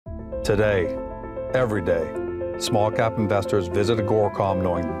Today, every day, small cap investors visit Agoracom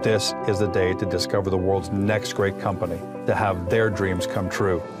knowing this is the day to discover the world's next great company, to have their dreams come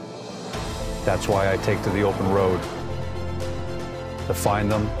true. That's why I take to the open road, to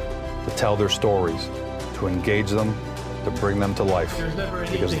find them, to tell their stories, to engage them, to bring them to life,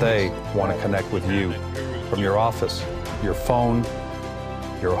 because they want to connect with you from your office, your phone,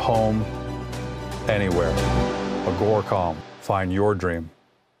 your home, anywhere. Agoracom, find your dream.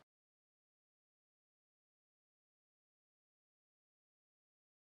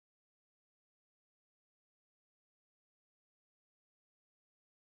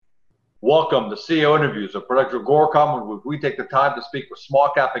 Welcome to CEO Interviews, a production of Agoracom, where we take the time to speak with small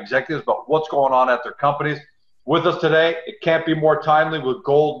cap executives about what's going on at their companies. With us today, it can't be more timely, with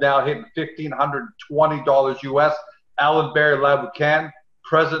gold now hitting $1,520 US. Alan Barry-Laboucan,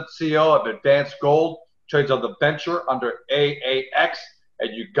 President CEO of Advanced Gold, trades on the venture under AAX,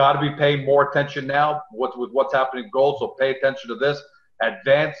 and you got to be paying more attention now with what's happening in gold, so pay attention to this.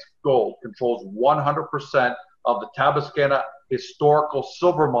 Advanced Gold controls 100% of the Tabascana historical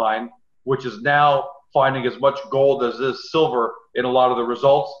silver mine, which is now finding as much gold as is silver in a lot of the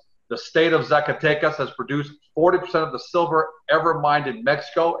results. The state of Zacatecas has produced 40% of the silver ever mined in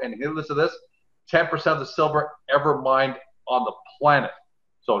Mexico, and here, listen to this, 10% of the silver ever mined on the planet.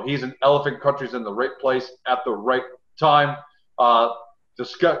 So he's in elephant countries in the right place at the right time.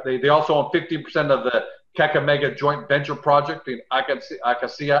 They also own 15% of the Kakamega joint venture project in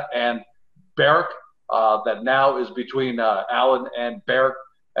Acacia and Barrick, that now is between Alan and Barrick,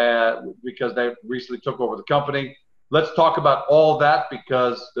 because they recently took over the company. Let's talk about all that,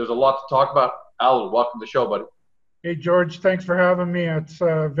 because there's a lot to talk about. Alan, welcome to the show, buddy. Hey, George, thanks for having me. It's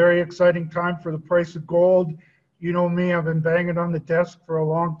a very exciting time for the price of gold. You know me, I've been banging on the desk for a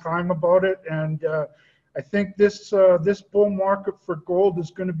long time about it, and I think this bull market for gold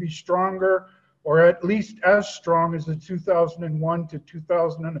is going to be stronger, or at least as strong as the 2001 to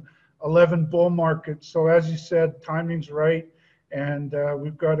 2011 bull market. So as you said, timing's right, and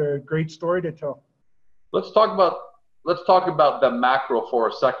we've got a great story to tell. Let's talk about the macro for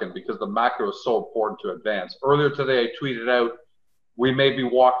a second, because the macro is so important to Advance. Earlier today, I tweeted out, we may be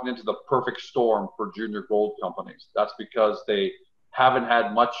walking into the perfect storm for junior gold companies. That's because they haven't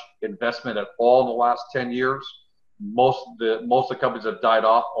had much investment at all in the last 10 years. Most of the companies have died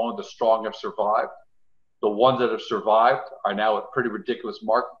off. Only the strong have survived. The ones that have survived are now at pretty ridiculous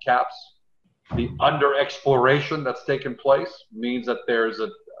market caps. The under exploration that's taken place means that there's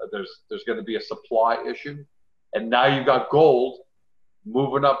going to be a supply issue. And now you've got gold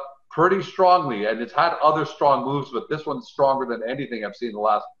moving up pretty strongly, and it's had other strong moves, but this one's stronger than anything I've seen in the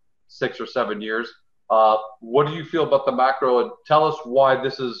last 6 or 7 years. What do you feel about the macro, and tell us why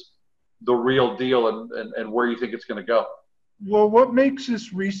this is the real deal, and where you think it's going to go? Well, what makes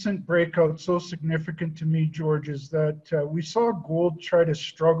this recent breakout so significant to me, George, is that we saw gold try to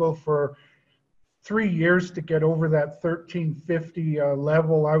struggle for 3 years to get over that 1350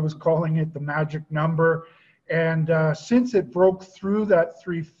 level. I was calling it the magic number. And since it broke through that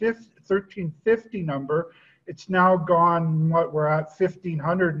 1350 number, it's now gone, we're at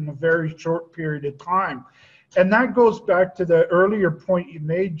 1500 in a very short period of time. And that goes back to the earlier point you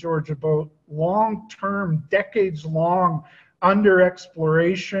made, George, about long-term, decades-long under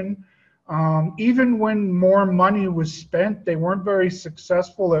exploration. Even when more money was spent, they weren't very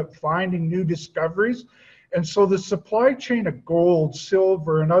successful at finding new discoveries. And so the supply chain of gold,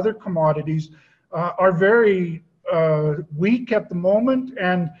 silver, and other commodities are very weak at the moment.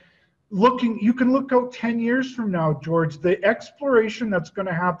 And you can look out 10 years from now, George, the exploration that's going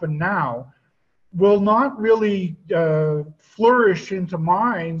to happen now will not really flourish into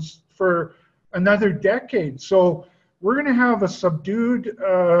mines for another decade. So we're going to have a subdued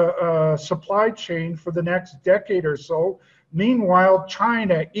supply chain for the next decade or so. Meanwhile,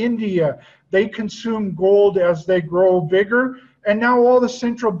 China, India, they consume gold as they grow bigger. And now all the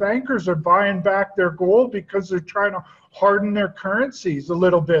central bankers are buying back their gold because they're trying to harden their currencies a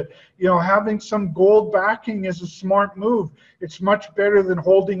little bit. You know, having some gold backing is a smart move. It's much better than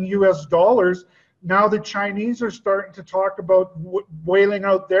holding US dollars. Now the Chinese are starting to talk about whaling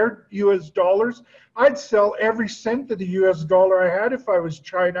out their US dollars. I'd sell every cent of the US dollar I had if I was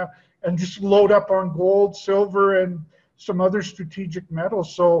China and just load up on gold, silver, and some other strategic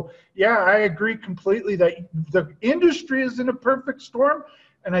metals. So yeah, I agree completely that the industry is in a perfect storm,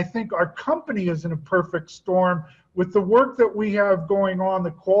 and I think our company is in a perfect storm with the work that we have going on,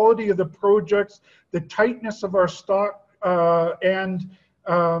 the quality of the projects, the tightness of our stock, and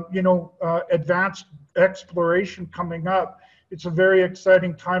advanced exploration coming up. It's a very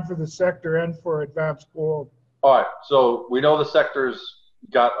exciting time for the sector and for Advanced Gold. All right, so we know the sector's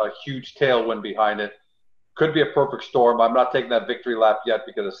got a huge tailwind behind it. Could be a perfect storm. I'm not taking that victory lap yet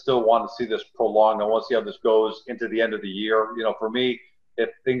because I still want to see this prolonged. I want to see how this goes into the end of the year. You know, for me, if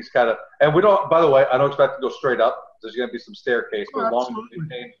things kind of, and we don't, by the way, I don't expect to go straight up. There's going to be some staircase, but as long as we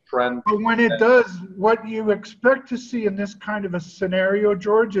maintain trend. But when it does, what you expect to see in this kind of a scenario,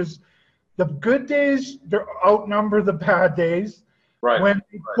 George, is the good days outnumber the bad days. Right. When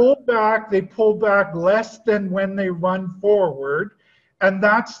they pull back less than when they run forward. And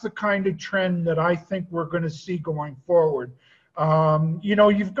that's the kind of trend that I think we're going to see going forward. You know,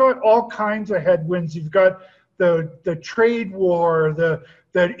 you've got all kinds of headwinds. You've got the trade war,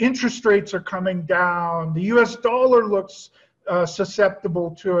 the interest rates are coming down. The U.S. dollar looks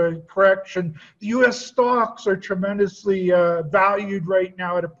susceptible to a correction. The U.S. stocks are tremendously valued right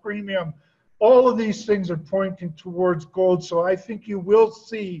now at a premium. All of these things are pointing towards gold. So I think you will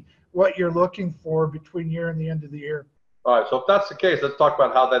see what you're looking for between here and the end of the year. All right, so if that's the case, let's talk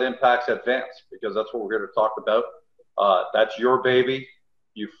about how that impacts Advance, because that's what we're here to talk about. That's your baby.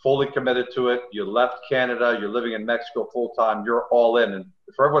 You fully committed to it. You left Canada. You're living in Mexico full time. You're all in. And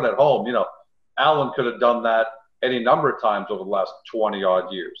for everyone at home, you know, Alan could have done that any number of times over the last 20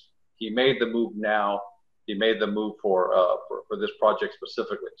 odd years. He made the move now. He made the move for this project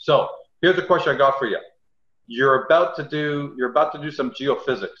specifically. So here's the question I got for you. You're about to do some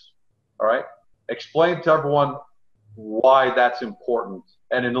geophysics. All right. Explain to everyone why that's important,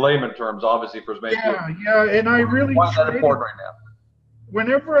 and in layman terms, obviously, for as many people. Yeah, and I really why is that important right now?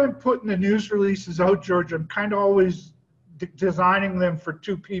 Whenever I'm putting the news releases out, George, I'm kind of always designing them for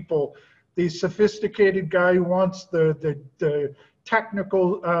two people: the sophisticated guy who wants the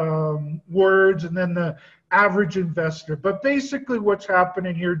technical words, and then the average investor. But basically, what's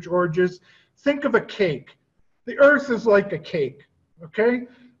happening here, George, is think of a cake. The Earth is like a cake. Okay,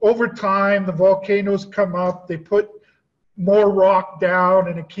 over time, the volcanoes come up. They put more rock down,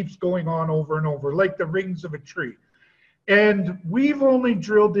 and it keeps going on over and over, like the rings of a tree. And we've only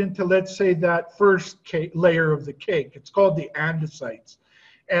drilled into, let's say, that first layer of the cake. It's called the andesites.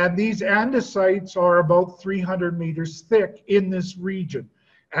 And these andesites are about 300 meters thick in this region.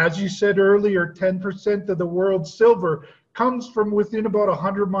 As you said earlier, 10% of the world's silver comes from within about a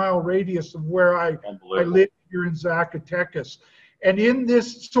 100-mile radius of where I live here in Zacatecas. And in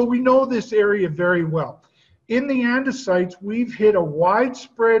this, so we know this area very well. In the andesites, we've hit a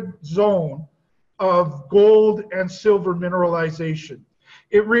widespread zone of gold and silver mineralization.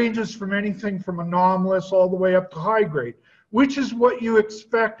 It ranges from anything from anomalous all the way up to high grade, which is what you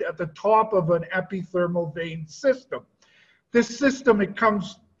expect at the top of an epithermal vein system. This system, it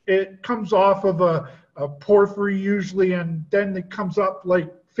comes off of a porphyry usually, and then it comes up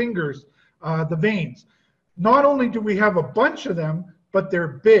like fingers, the veins. Not only do we have a bunch of them, but they're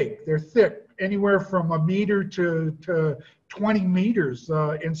big, they're thick, anywhere from 1 meter to 20 meters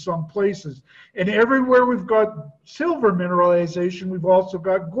in some places. And everywhere we've got silver mineralization, we've also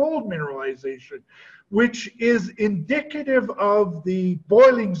got gold mineralization, which is indicative of the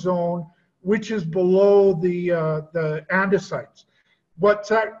boiling zone, which is below the andesites. What's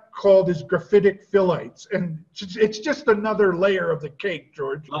that called is graphitic phyllites. And it's just another layer of the cake,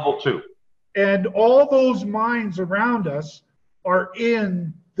 George. Level 2. And all those mines around us are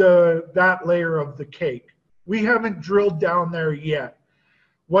in that layer of the cake. We haven't drilled down there yet.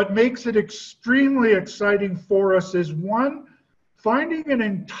 What makes it extremely exciting for us is, one, finding an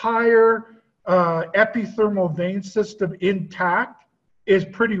entire epithermal vein system intact is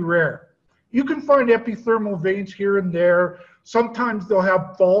pretty rare. You can find epithermal veins here and there. Sometimes they'll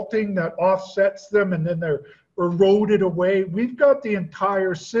have faulting that offsets them, and then they're eroded away. We've got the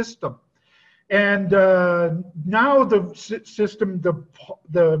entire system. And now the system,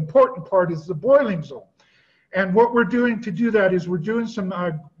 the important part is the boiling zone. And what we're doing to do that is we're doing some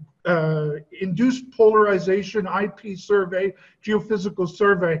induced polarization, IP survey, geophysical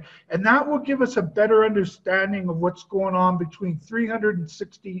survey, and that will give us a better understanding of what's going on between 300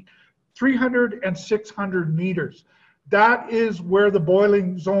 and 600 meters. That is where the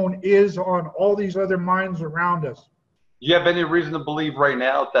boiling zone is on all these other mines around us. Do you have any reason to believe right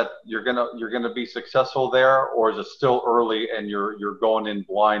now that you're gonna be successful there, or is it still early and you're going in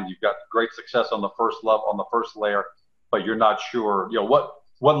blind? You've got great success on the first level, on the first layer, but you're not sure. You know,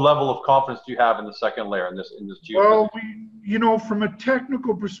 what level of confidence do you have in the second layer in this geophysics? Well, you know, from a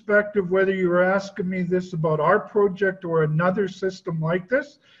technical perspective, whether you were asking me this about our project or another system like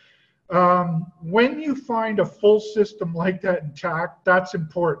this, when you find a full system like that intact, that's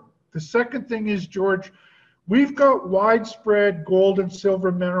important. The second thing is, George, we've got widespread gold and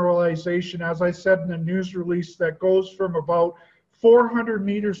silver mineralization, as I said in the news release, that goes from about 400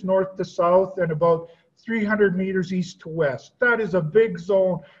 meters north to south and about 300 meters east to west. That is a big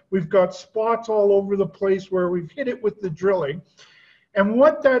zone. We've got spots all over the place where we've hit it with the drilling. And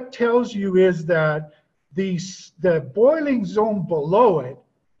what that tells you is that the boiling zone below it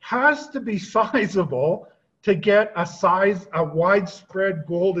has to be sizable to get a widespread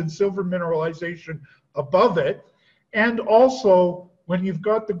gold and silver mineralization above it. And also, when you've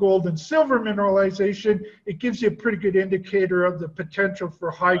got the gold and silver mineralization, it gives you a pretty good indicator of the potential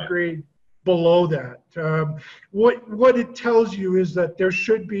for high grade below that. What it tells you is that there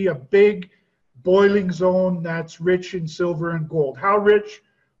should be a big boiling zone that's rich in silver and gold. How rich,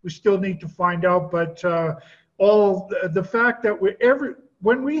 we still need to find out, but all the fact that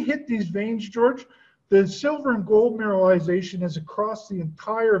when we hit these veins, George, the silver and gold mineralization is across the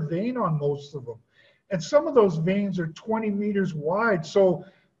entire vein on most of them. And some of those veins are 20 meters wide. So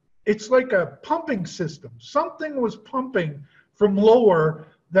it's like a pumping system. Something was pumping from lower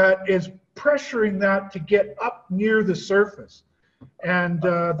that is pressuring that to get up near the surface. And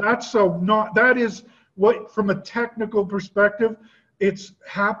that is what, from a technical perspective, it's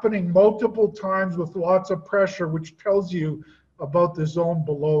happening multiple times with lots of pressure, which tells you about the zone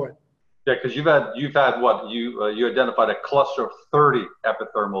below it. Yeah, because you've had what you identified a cluster of 30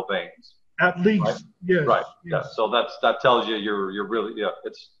 epithermal veins. At least, right? Yes. Right. Yes. Yeah. So that tells you you're really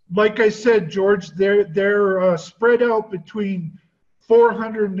it's like I said, George. They're spread out between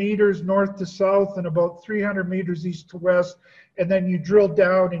 400 meters north to south and about 300 meters east to west, and then you drill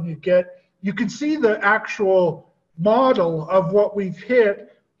down and you can see the actual model of what we've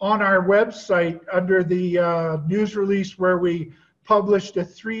hit on our website under the news release where we published a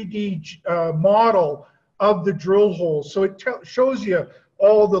 3D model of the drill holes. So it shows you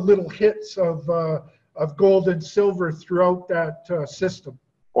all the little hits of gold and silver throughout that system.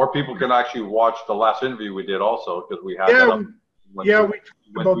 Or people can actually watch the last interview we did also, because we had that up. We talked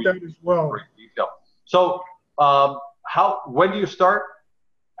about that as well. Great detail. So when do you start?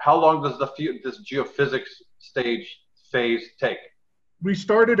 How long does this geophysics phase take? We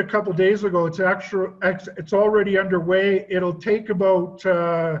started a couple days ago. It's already underway. It'll take about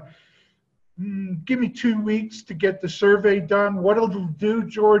give me 2 weeks to get the survey done. What it'll do,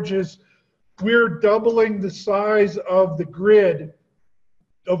 George, is we're doubling the size of the grid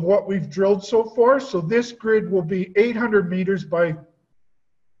of what we've drilled so far. So this grid will be 800 meters by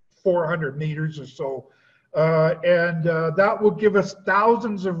 400 meters or so. And that will give us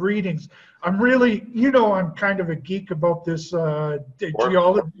thousands of readings. I'm really, I'm kind of a geek about this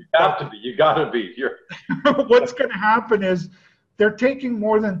geology. You have to be. You got to be. What's going to happen is they're taking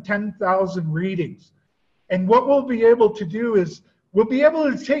more than 10,000 readings. And what we'll be able to do is we'll be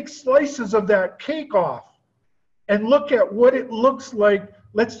able to take slices of that cake off and look at what it looks like.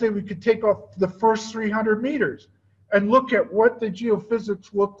 Let's say we could take off the first 300 meters and look at what the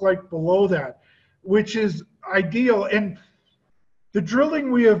geophysics look like below that, which is ideal. And the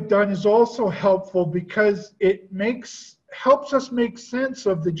drilling we have done is also helpful because it helps us make sense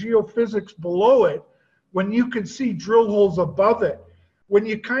of the geophysics below it when you can see drill holes above it. When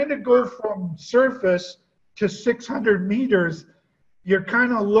you kind of go from surface to 600 meters, you're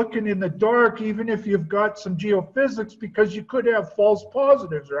kind of looking in the dark, even if you've got some geophysics, because you could have false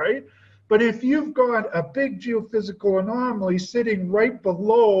positives, right? But if you've got a big geophysical anomaly sitting right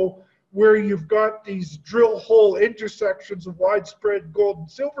below where you've got these drill hole intersections of widespread gold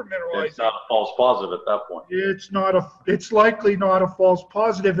and silver mineralization, it's not a false positive at that point. It's likely not a false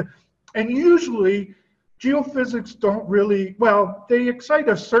positive. And usually geophysics don't really, they excite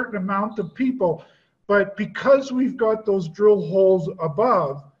a certain amount of people, but because we've got those drill holes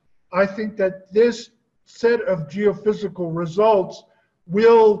above, I think that this set of geophysical results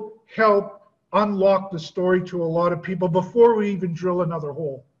will help unlock the story to a lot of people before we even drill another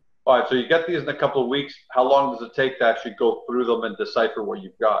hole. All right, so you get these in a couple of weeks. How long does it take to actually go through them and decipher what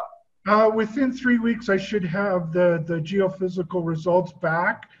you've got? Within 3 weeks, I should have the geophysical results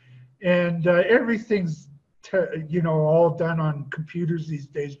back, and everything's all done on computers these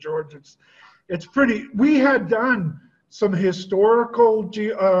days, George. It's pretty. We had done some historical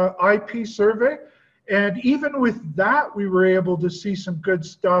IP survey, and even with that, we were able to see some good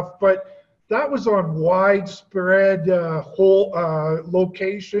stuff. But that was on widespread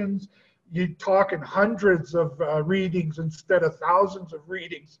locations. You're talking hundreds of readings instead of thousands of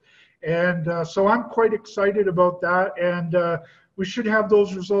readings. And so I'm quite excited about that. And we should have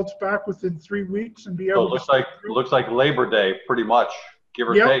those results back within 3 weeks and be able to. Looks like Labor Day, pretty much, give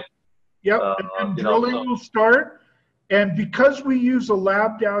or take. Yep. And drilling will start. And because we use a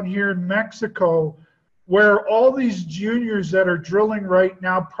lab down here in Mexico, where all these juniors that are drilling right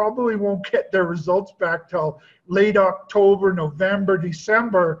now probably won't get their results back till late October, November,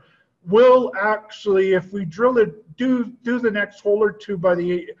 December, will actually, if we drill it, do the next hole or two by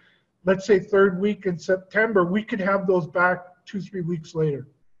the, let's say, third week in September, we could have those back 2-3 weeks later.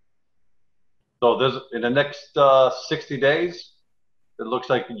 So there's in the next 60 days, it looks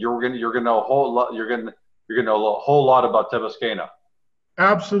like you're gonna know a whole lot. You're gonna know a whole lot about Tebaskana.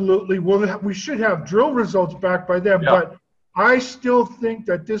 Absolutely. Well, we should have drill results back by then, but I still think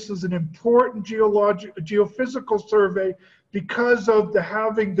that this is an important geophysical survey because of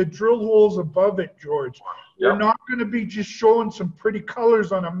having the drill holes above it, George. We're not going to be just showing some pretty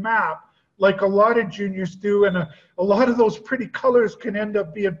colors on a map like a lot of juniors do, and a lot of those pretty colors can end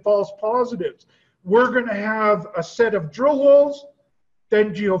up being false positives. We're going to have a set of drill holes,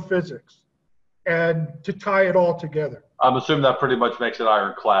 then geophysics, and to tie it all together. I'm assuming that pretty much makes it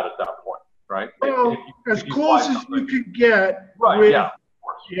ironclad at that point, right? Well, as close as you could get. Right, with, yeah, of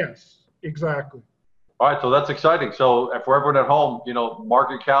course. Yes, exactly. All right, so that's exciting. So for everyone at home,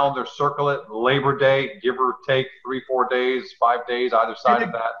 mark your calendar, circle it, Labor Day, give or take 3-4 days, 5 days, either side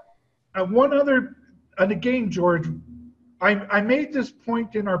of that. One other, and again, George, I made this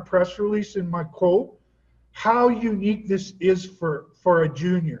point in our press release in my quote, how unique this is for a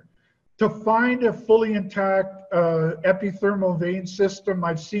junior. To find a fully intact epithermal vein system,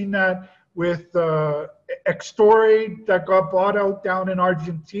 I've seen that with Extore that got bought out down in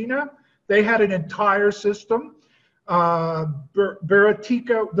Argentina. They had an entire system.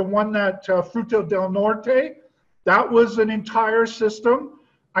 Baratica, the one that Fruta del Norte, that was an entire system.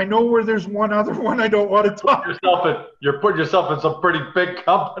 I know where there's one other one I don't want to talk about. You're putting yourself in some pretty big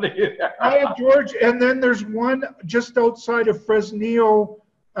company. Hi, George. And then there's one just outside of Fresnillo,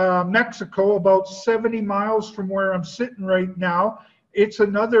 Mexico, about 70 miles from where I'm sitting right now. It's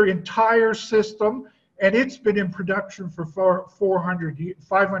another entire system, and it's been in production for 500 years,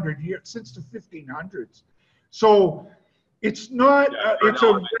 since the 1500s. So it's not, it's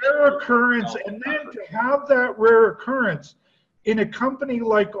a rare occurrence. And then to have that rare occurrence in a company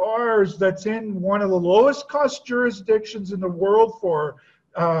like ours that's in one of the lowest cost jurisdictions in the world for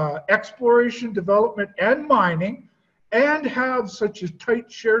exploration, development, and mining, and have such a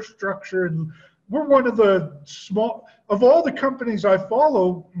tight share structure. And we're one of the small, of all the companies I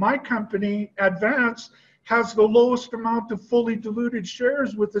follow, my company, Advance, has the lowest amount of fully diluted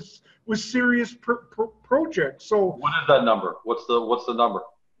shares with serious projects. So what is that number? What's the number?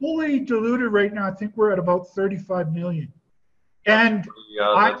 Fully diluted right now, I think we're at about 35 million. And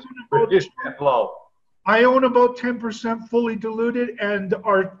I own about 10% fully diluted, and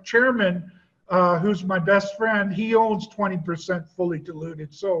our chairman, who's my best friend, he owns 20% fully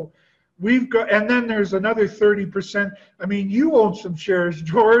diluted. So we've got, and then there's another 30%. I mean, you own some shares,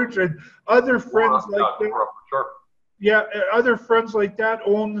 George, and other friends like that. Sure. Yeah, other friends like that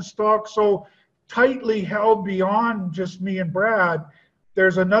own the stock. So tightly held beyond just me and Brad,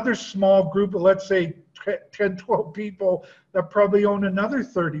 there's another small group of, let's say, 10, 12 people that probably own another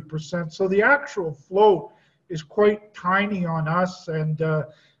 30%. So the actual float is quite tiny on us. And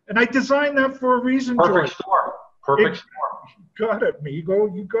I designed that for a reason, Perfect George. storm. Perfect storm. You got it, Migo.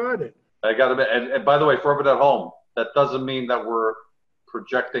 You got it. I got it. And by the way, for everyone at home, that doesn't mean that we're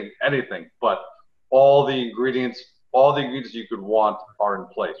projecting anything, but all the ingredients you could want are in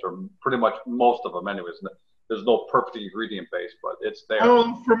place, or pretty much most of them anyways. There's no perfect ingredient base, but it's there.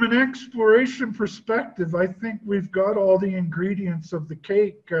 From an exploration perspective, I think we've got all the ingredients of the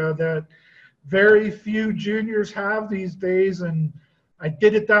cake that very few juniors have these days. And I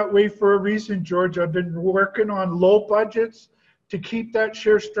did it that way for a reason, George. I've been working on low budgets to keep that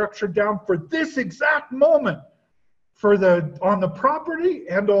share structure down for this exact moment on the property,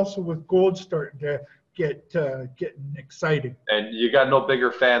 and also with gold starting to getting exciting. And you got no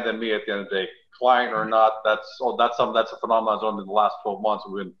bigger fan than me at the end of the day. Client or not, that's a phenomenon that's only in the last 12 months.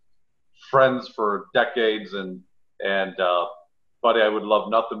 We've been friends for decades, and buddy, I would love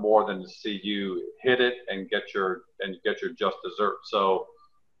nothing more than to see you hit it and get your just dessert. So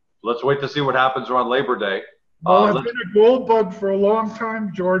let's wait to see what happens around Labor Day. Well, I've been a gold bug for a long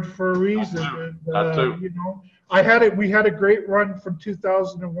time, George, for a reason. That too. You know, we had a great run from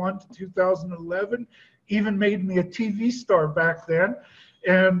 2001 to 2011. Even made me a TV star back then.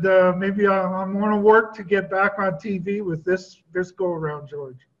 And maybe I'm going to work to get back on TV with this go around,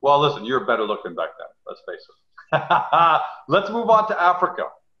 George. Well, listen, you're better looking back then. Let's face it. Let's move on to Africa.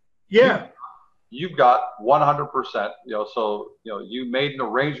 Yeah. You've got 100%. So you made an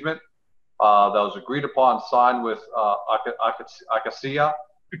arrangement that was agreed upon, signed with Acacia.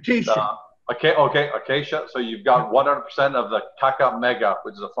 Acacia. Acacia. So you've got 100% of the Kakamega,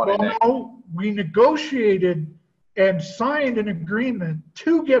 which is a funny name. No, we negotiated and signed an agreement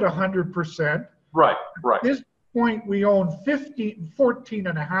to get 100%. Right. point, we owned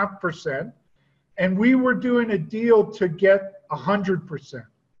 14.5%, and we were doing a deal to get 100%.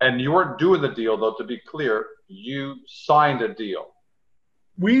 And you weren't doing the deal, though, to be clear. You signed a deal.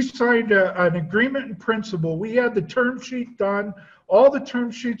 We signed an agreement in principle. We had the term sheet done. All the term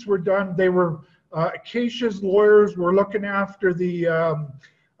sheets were done. They were, Acacia's lawyers were looking after the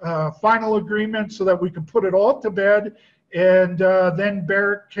final agreement so that we could put it all to bed. And then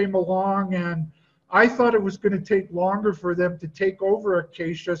Barrick came along, and I thought it was going to take longer for them to take over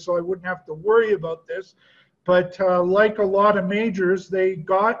Acacia, so I wouldn't have to worry about this. But like a lot of majors, they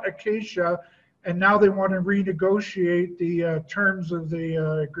got Acacia, and now they want to renegotiate the terms of the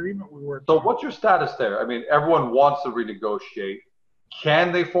agreement we worked on. So what's your status there? I mean, everyone wants to renegotiate.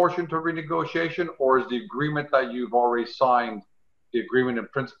 Can they force you into renegotiation, or is the agreement that you've already signed, the agreement in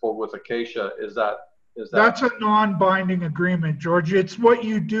principle with Acacia, is that? That's a non-binding agreement, George. It's what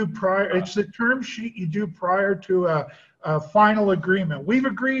you do prior. It's the term sheet you do prior to a final agreement. We've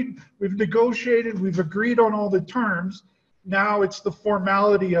agreed, we've negotiated, we've agreed on all the terms. Now it's the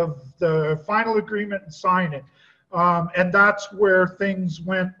formality of the final agreement and sign it. And that's where things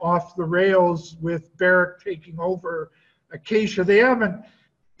went off the rails with Barrick taking over Acacia. They haven't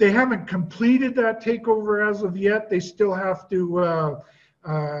completed that takeover as of yet. They still have to.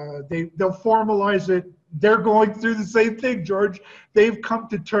 They'll formalize it. They're going through the same thing, George. They've come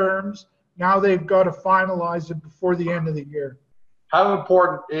to terms. Now they've got to finalize it before the end of the year. How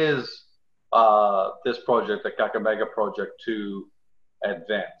important is this project, the Kakamega project, to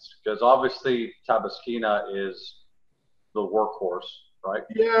advance? Because obviously Tabaskina is the workhorse, right?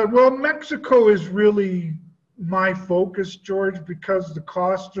 Yeah, well, Mexico is really my focus, George, because the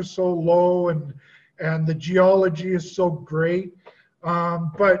costs are so low and the geology is so great.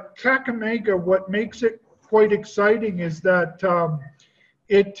 But Kakamega, what makes it quite exciting is that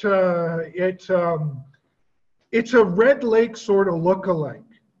it's a Red Lake sort of look-alike.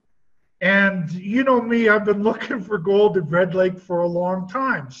 And you know me, I've been looking for gold at Red Lake for a long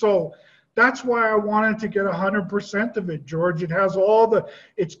time. So that's why I wanted to get 100% of it, George. It has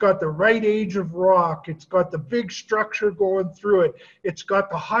it's got the right age of rock. It's got the big structure going through it. It's got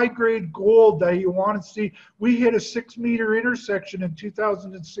the high-grade gold that you want to see. We hit a 6-meter intersection in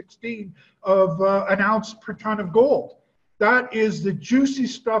 2016 of an ounce per ton of gold. That is the juicy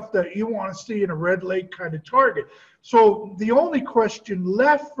stuff that you want to see in a Red Lake kind of target. So the only question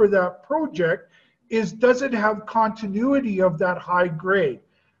left for that project is, does it have continuity of that high grade?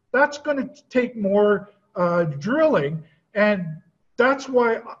 That's going to take more drilling, and that's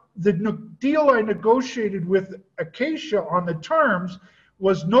why the deal I negotiated with Acacia on the terms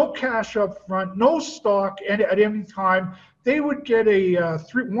was no cash up front, no stock, and at any time they would get a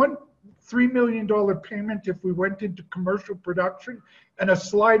 $3 million payment if we went into commercial production, and a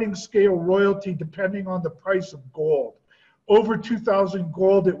sliding scale royalty depending on the price of gold. Over 2,000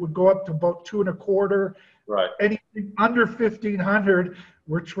 gold, it would go up to about 2.25. Right. Anything under 1,500,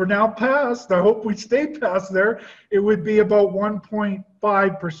 which we're now past, I hope we stay past there, it would be about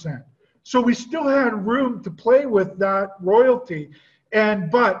 1.5%. So we still had room to play with that royalty,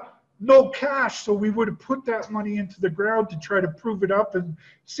 but no cash, so we would have put that money into the ground to try to prove it up and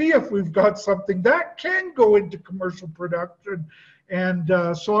see if we've got something that can go into commercial production. And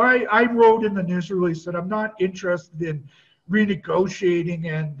so I wrote in the news release that I'm not interested in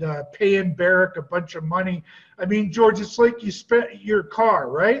renegotiating and paying Barrick a bunch of money. I mean, George, it's like you spent your car,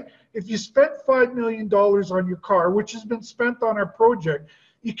 right? If you spent $5 million on your car, which has been spent on our project,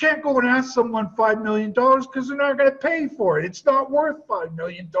 you can't go and ask someone $5 million because they're not going to pay for it. It's not worth $5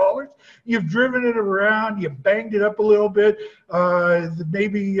 million. You've driven it around, you banged it up a little bit,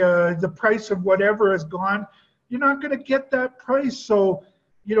 maybe the price of whatever has gone. You're not going to get that price. So,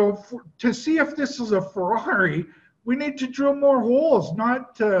 you know, to see if this is a Ferrari, we need to drill more holes,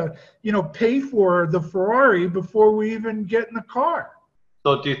 not pay for the Ferrari before we even get in the car.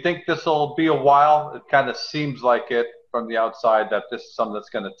 So do you think this will be a while? It kind of seems like it from the outside that this is something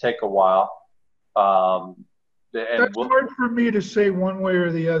that's going to take a while. That's hard for me to say one way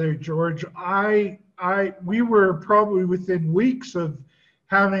or the other, George. We were probably within weeks of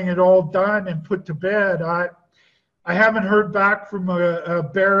having it all done and put to bed. I haven't heard back from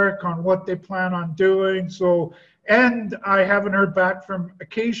Barrick on what they plan on doing. And I haven't heard back from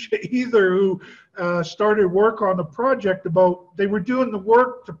Acacia either, who started work on the project they were doing the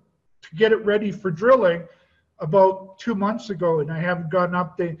work to get it ready for drilling about 2 months ago, and I haven't got an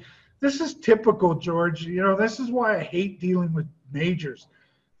update. This is typical, George. You know, this is why I hate dealing with majors.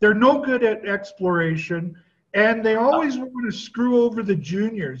 They're no good at exploration, And they always want to screw over the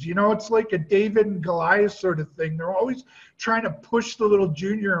juniors. You know, it's like a David and Goliath sort of thing. They're always trying to push the little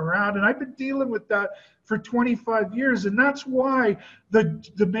junior around. And I've been dealing with that for 25 years. And that's why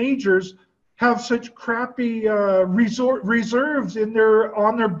the majors have such crappy reserves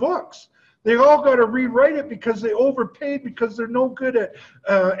on their books. They all got to rewrite it because they overpaid, because they're no good at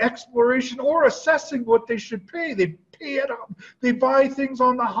exploration or assessing what they should pay. They pay it up. They buy things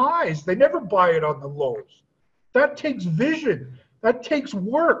on the highs. They never buy it on the lows. That takes vision. That takes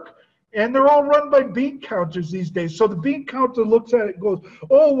work. And they're all run by bean counters these days. So the bean counter looks at it and goes,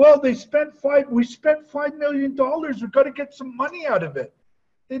 oh, well, we spent $5 million. We've got to get some money out of it.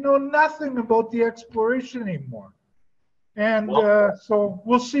 They know nothing about the exploration anymore. And so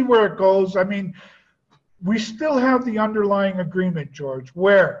we'll see where it goes. I mean, we still have the underlying agreement, George,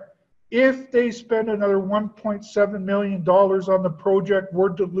 where if they spend another $1.7 million on the project, we're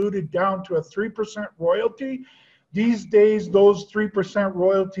diluted down to a 3% royalty. These days, those 3%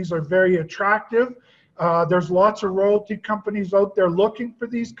 royalties are very attractive. There's lots of royalty companies out there looking for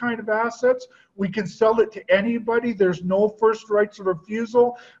these kind of assets. We can sell it to anybody. There's no first rights of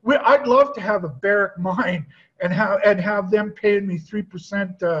refusal. I'd love to have a Barrick mine and have them paying me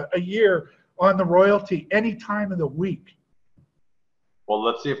 3% a year on the royalty any time of the week. Well,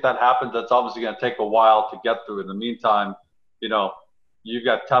 let's see if that happens. That's obviously going to take a while to get through. In the meantime, you know, you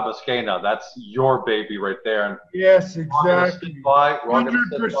got Tabasqueña. That's your baby right there. And yes, exactly.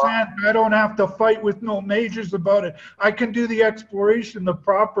 100%. I don't have to fight with no majors about it. I can do the exploration the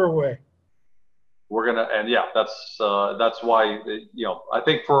proper way. We're gonna, and yeah, that's why, you know, I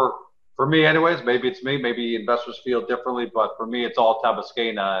think for me, anyways, maybe it's me, maybe investors feel differently, but for me, it's all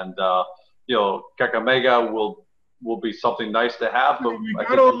Tabasqueña, and you know, Kakamega will be something nice to have. But we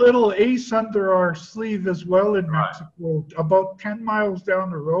got a little ace under our sleeve as well in Mexico. Right. About 10 miles down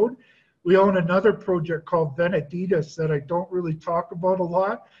the road, we own another project called Venaditas that I don't really talk about a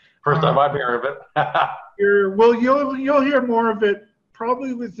lot. First time I'm hearing of it. Well, you'll hear more of it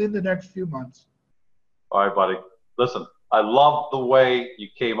probably within the next few months. All right, buddy. Listen, I love the way you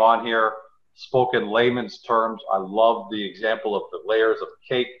came on here, spoke in layman's terms. I love the example of the layers of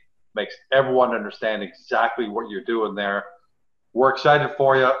cake. Makes everyone understand exactly what you're doing there. We're excited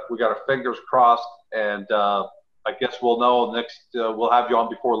for you. We got our fingers crossed, and I guess we'll know next. We'll have you on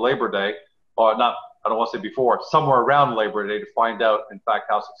before Labor Day, or not. I don't want to say before, somewhere around Labor Day to find out, in fact,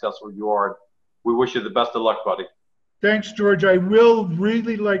 how successful you are. We wish you the best of luck, buddy. Thanks, George. I will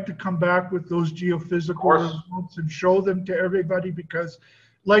really like to come back with those geophysical results and show them to everybody because,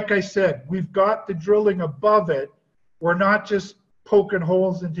 like I said, we've got the drilling above it. We're not just poking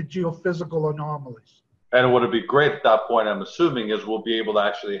holes into geophysical anomalies. And what would be great at that point, I'm assuming, is we'll be able to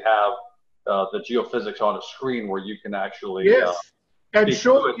actually have the geophysics on a screen where you can actually and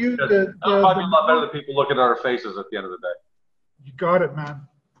show you the probably a lot better than people looking at our faces at the end of the day. You got it, man.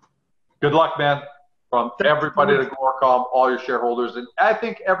 Good luck, man. From everybody at Agoracom, all your shareholders, and I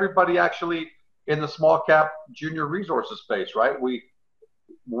think everybody actually in the small cap junior resources space, right?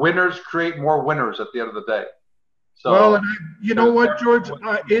 Winners create more winners at the end of the day. So, well, and you know what, George?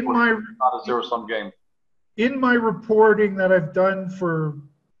 In my not a zero-sum game. In my reporting that I've done for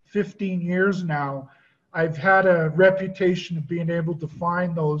 15 years now, I've had a reputation of being able to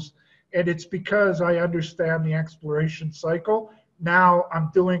find those, and it's because I understand the exploration cycle. Now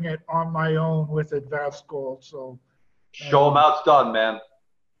I'm doing it on my own with Advanced Gold. So show them how it's done, man.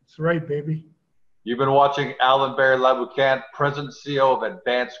 That's right, baby. You've been watching Allan Barry-Laboucan, President and CEO of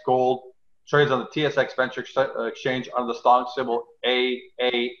Advanced Gold. Trades on the TSX Venture Exchange under the stock symbol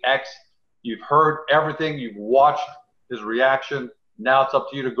AAX. You've heard everything. You've watched his reaction. Now it's up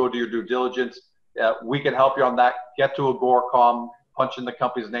to you to go do your due diligence. We can help you on that. Get to Agoracom, punch in the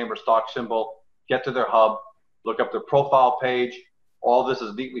company's name or stock symbol, get to their hub, look up their profile page. All this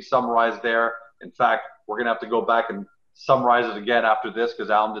is neatly summarized there. In fact, we're going to have to go back and summarize it again after this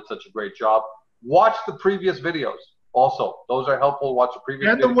because Alan did such a great job. Watch the previous videos. Also, those are helpful. Watch the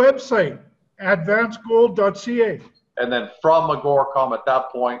previous videos. And the website, advancedgold.ca. And then from Agoracom at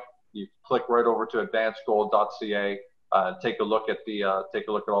that point, you click right over to advancedgold.ca and take a look at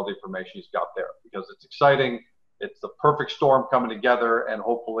all the information he's got there because it's exciting. It's the perfect storm coming together, and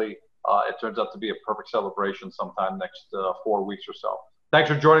hopefully it turns out to be a perfect celebration sometime next 4 weeks or so.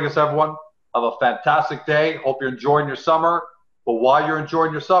 Thanks for joining us, everyone. Have a fantastic day. Hope you're enjoying your summer. But while you're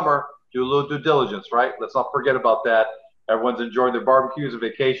enjoying your summer, do a little due diligence, right? Let's not forget about that. Everyone's enjoying their barbecues and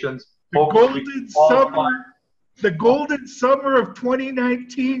vacations. The golden summer The golden summer of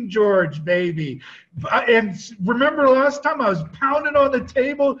 2019, George, baby. And remember last time I was pounding on the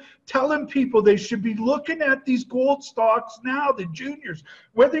table telling people they should be looking at these gold stocks now, the juniors.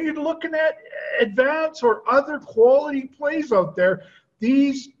 Whether you're looking at advance or other quality plays out there,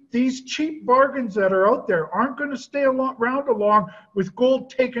 these cheap bargains that are out there aren't going to stay around along with gold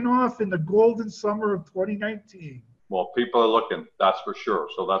taking off in the golden summer of 2019. Well, people are looking, that's for sure.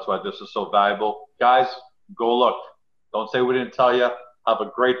 So that's why this is so valuable. Guys, go look. Don't say we didn't tell you. Have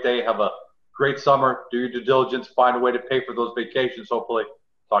a great day. Have a great summer. Do your due diligence. Find a way to pay for those vacations, hopefully.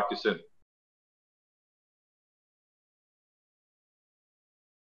 Talk to you soon.